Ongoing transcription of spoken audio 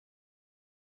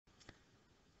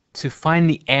To find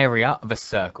the area of a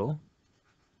circle,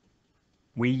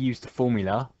 we use the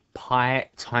formula pi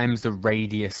times the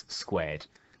radius squared.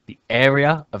 The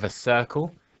area of a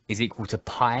circle is equal to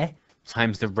pi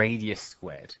times the radius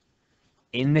squared.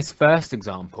 In this first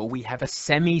example, we have a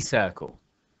semicircle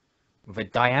with a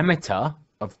diameter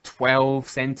of 12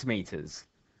 centimeters.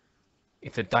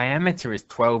 If the diameter is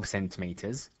 12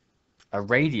 centimeters, a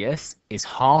radius is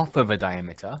half of a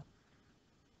diameter.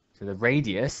 So the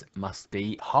radius must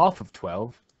be half of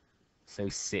 12, so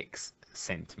 6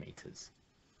 centimeters.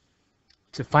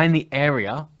 To find the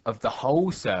area of the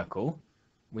whole circle,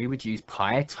 we would use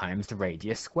pi times the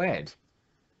radius squared.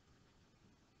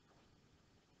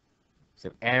 So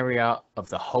area of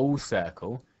the whole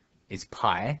circle is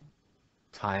pi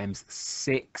times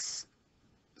 6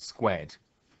 squared.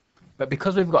 But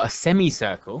because we've got a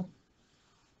semicircle,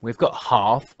 we've got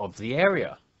half of the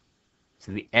area.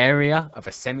 So the area of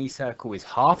a semicircle is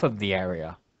half of the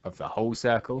area of the whole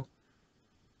circle.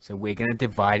 So we're going to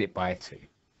divide it by 2.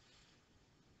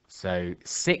 So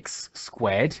 6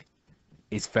 squared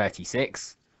is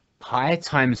 36. Pi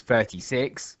times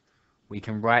 36 we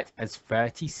can write as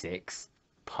 36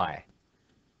 pi.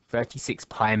 36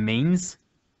 pi means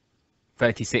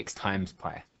 36 times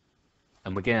pi.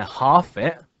 And we're going to half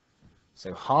it.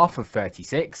 So half of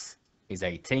 36 is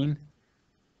 18.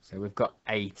 So we've got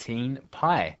 18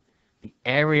 pi. The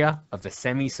area of the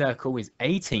semicircle is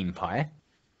 18 pi.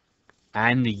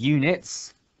 And the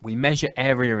units, we measure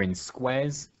area in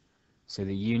squares. So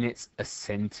the units are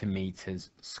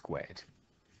centimeters squared.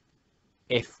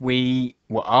 If we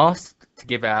were asked to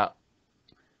give our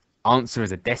answer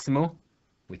as a decimal,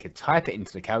 we could type it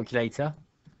into the calculator.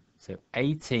 So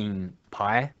 18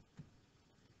 pi,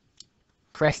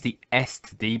 press the S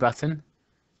to D button,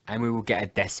 and we will get a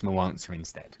decimal answer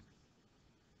instead.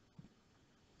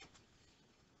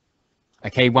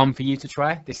 Okay, one for you to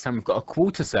try. This time we've got a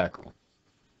quarter circle.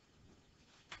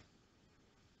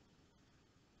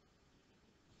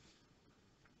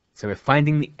 So we're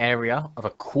finding the area of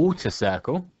a quarter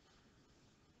circle.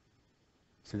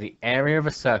 So the area of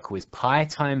a circle is pi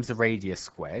times the radius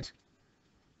squared.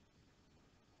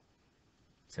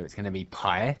 So it's going to be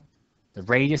pi. The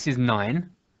radius is 9.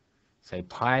 So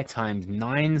pi times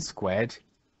 9 squared.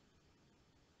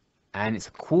 And it's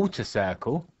a quarter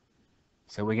circle.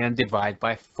 So we're going to divide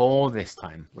by 4 this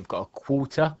time. We've got a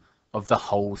quarter of the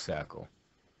whole circle.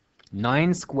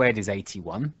 9 squared is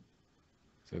 81.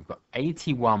 So we've got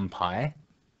 81 pi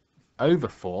over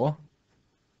 4.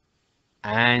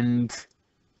 And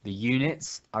the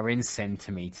units are in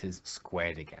centimeters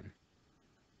squared again.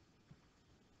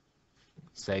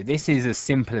 So this is as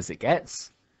simple as it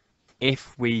gets.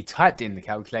 If we typed in the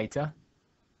calculator,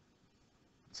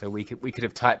 so we could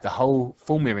have typed the whole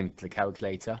formula into the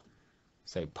calculator.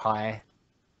 So pi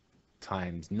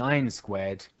times 9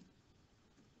 squared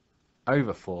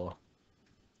over 4.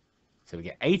 So we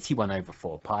get 81 over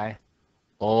 4 pi.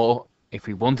 Or if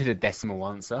we wanted a decimal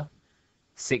answer,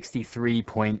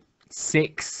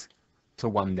 63.6 to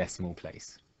 1 decimal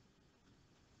place.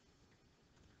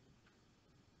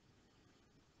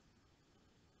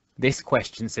 This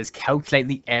question says calculate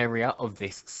the area of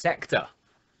this sector.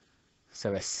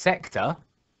 So a sector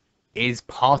is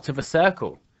part of a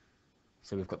circle.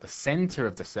 So we've got the center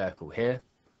of the circle here.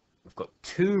 We've got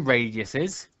 2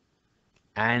 radiuses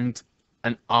and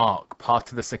an arc,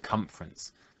 part of the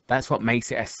circumference. That's what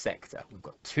makes it a sector. We've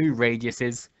got 2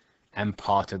 radiuses and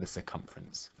part of the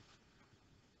circumference.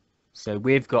 So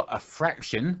we've got a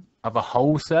fraction of a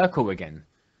whole circle again.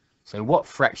 So what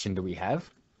fraction do we have?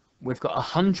 We've got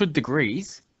 100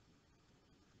 degrees.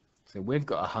 So we've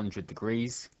got 100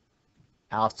 degrees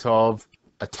out of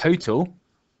a total.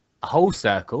 A whole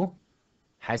circle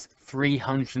has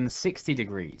 360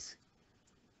 degrees.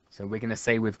 So we're going to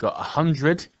say we've got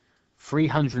 100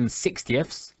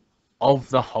 360ths of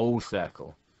the whole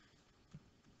circle.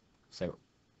 So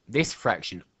this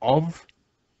fraction of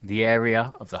the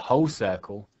area of the whole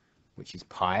circle, which is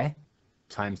pi,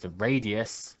 times the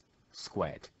radius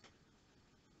squared.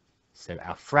 So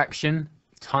our fraction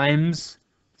times,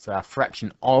 so our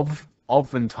fraction of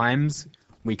and times,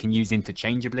 we can use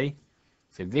interchangeably.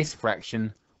 So this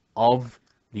fraction of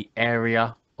the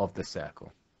area of the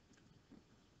circle.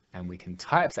 And we can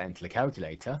type that into the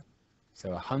calculator.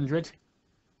 So 100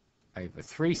 over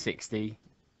 360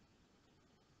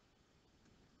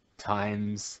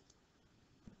 times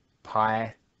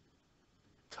pi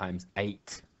times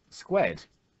 8 squared.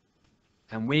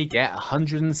 And we get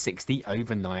 160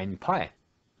 over 9 pi.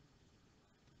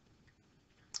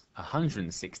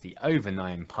 160 over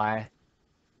 9 pi.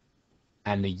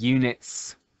 And the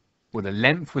units, well, the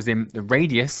length was in, the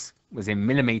radius was in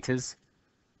millimeters.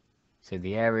 So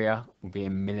the area will be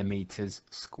in millimeters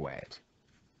squared.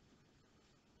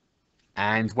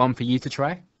 And one for you to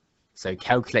try. So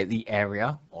calculate the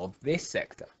area of this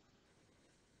sector.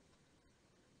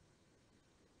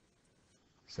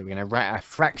 So we're going to write a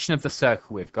fraction of the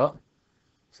circle we've got.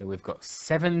 So we've got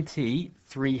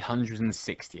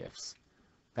 70/360ths.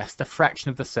 That's the fraction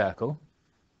of the circle.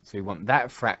 So we want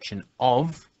that fraction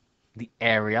of the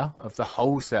area of the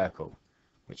whole circle,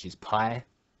 which is pi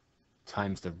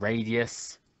times the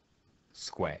radius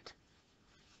squared.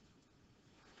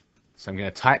 So I'm going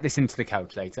to type this into the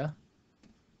calculator.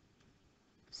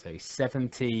 So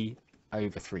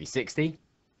 70/360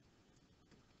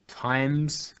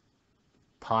 times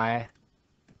pi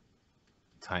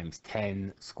times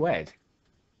 10 squared.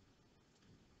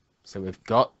 So we've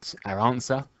got our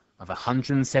answer of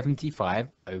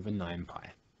 175/9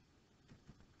 pi.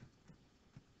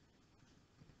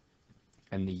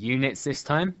 And the units this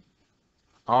time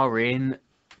are in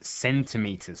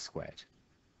centimeters squared.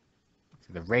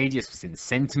 So the radius was in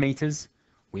centimeters.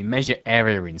 We measure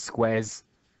area in squares.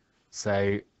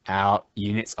 So our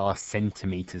units are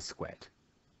centimeters squared.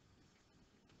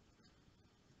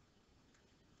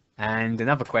 And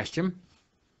another question.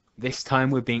 This time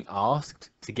we're being asked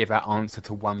to give our answer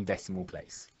to 1 decimal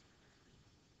place.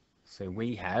 So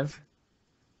we have,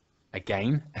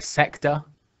 again, a sector,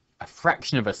 a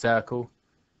fraction of a circle.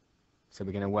 So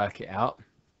we're going to work it out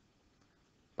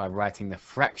by writing the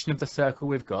fraction of the circle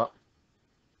we've got.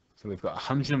 So we've got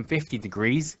 150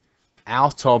 degrees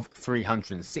out of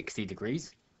 360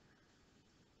 degrees.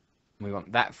 We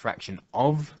want that fraction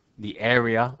of the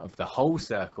area of the whole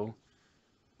circle,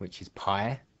 which is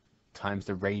pi times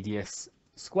the radius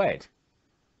squared.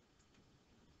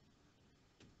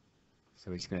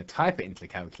 So we're just going to type it into the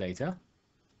calculator.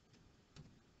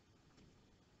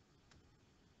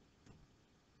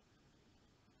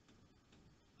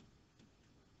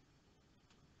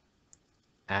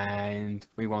 And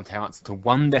we want our answer to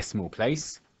 1 decimal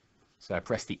place. So I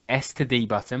press the S to D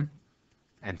button,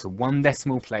 and to 1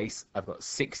 decimal place, I've got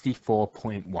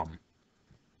 64.1.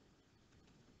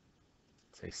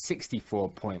 So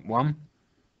 64.1.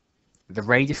 The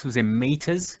radius was in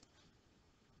meters,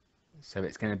 so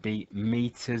it's going to be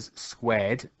meters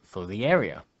squared for the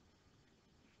area.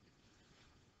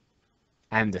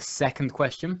 And the second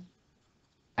question,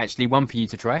 actually one for you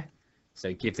to try,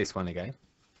 so give this one a go.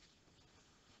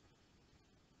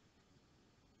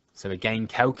 So again,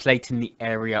 calculating the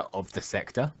area of the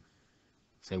sector.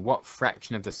 So what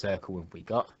fraction of the circle have we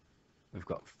got? We've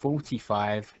got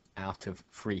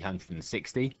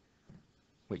 45/360,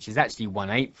 which is actually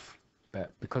 1/8,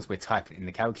 but because we're typing in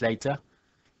the calculator,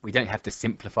 we don't have to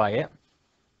simplify it.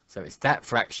 So it's that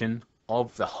fraction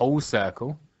of the whole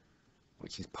circle,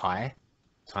 which is pi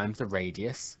times the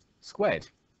radius squared.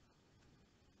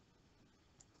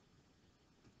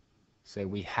 So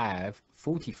we have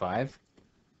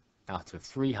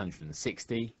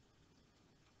 45/360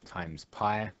 times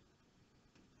pi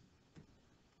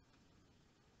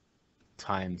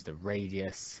times the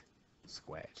radius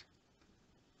squared.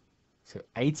 So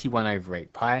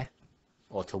 81/8 pi,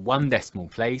 or to 1 decimal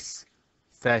place,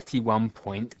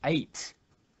 31.8.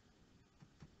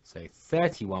 So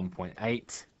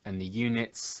 31.8, and the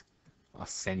units are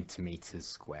centimeters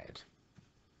squared.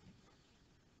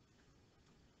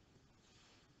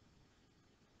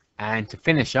 And to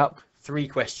finish up, 3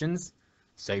 questions.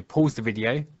 So pause the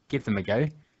video, give them a go,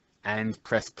 and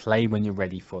press play when you're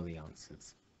ready for the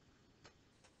answers.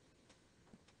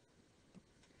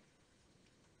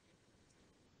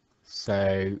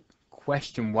 So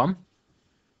question 1,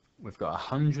 we've got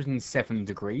 107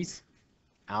 degrees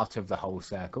out of the whole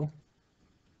circle.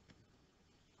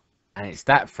 And it's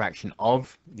that fraction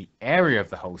of the area of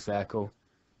the whole circle,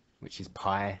 which is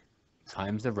pi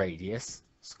times the radius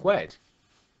squared.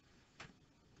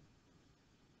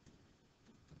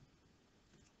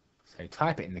 So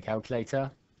type it in the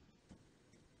calculator.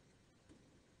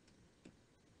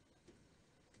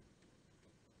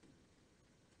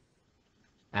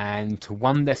 And to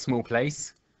 1 decimal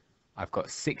place, I've got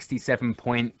 67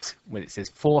 point, well, it says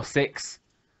 46,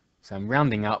 so I'm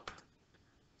rounding up,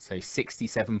 so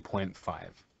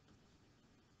 67.5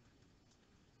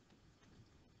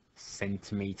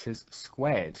 centimeters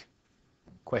squared.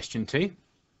 Question 2,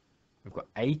 we've got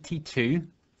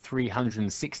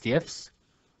 82/360ths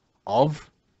of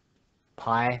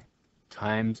pi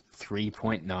times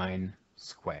 3.9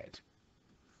 squared.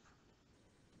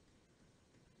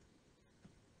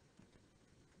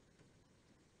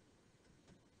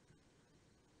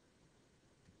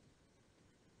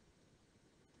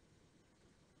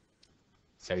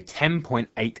 So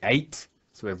 10.88,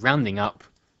 so we're rounding up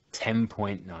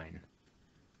 10.9.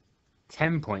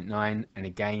 10.9, and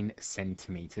again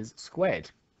centimeters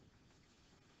squared.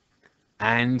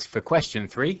 And for question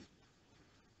 3,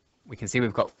 we can see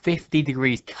we've got 50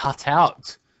 degrees cut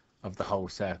out of the whole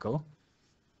circle.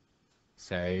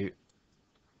 So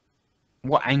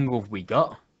what angle have we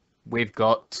got? We've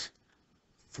got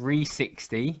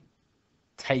 360,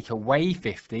 take away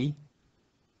 50,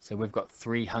 so we've got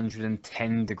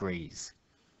 310 degrees.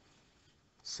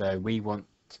 So we want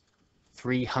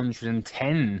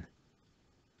 310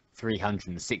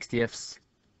 360ths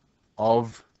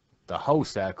of the whole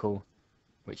circle,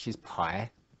 which is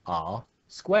pi r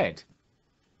squared.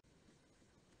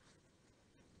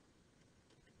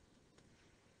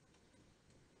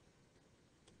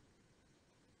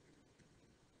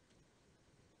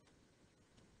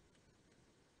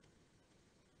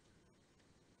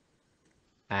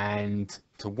 And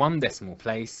to one decimal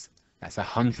place, that's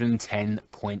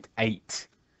 110.8.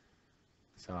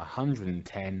 So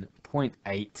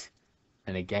 110.8,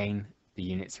 and again, the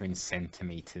units are in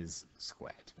centimeters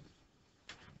squared.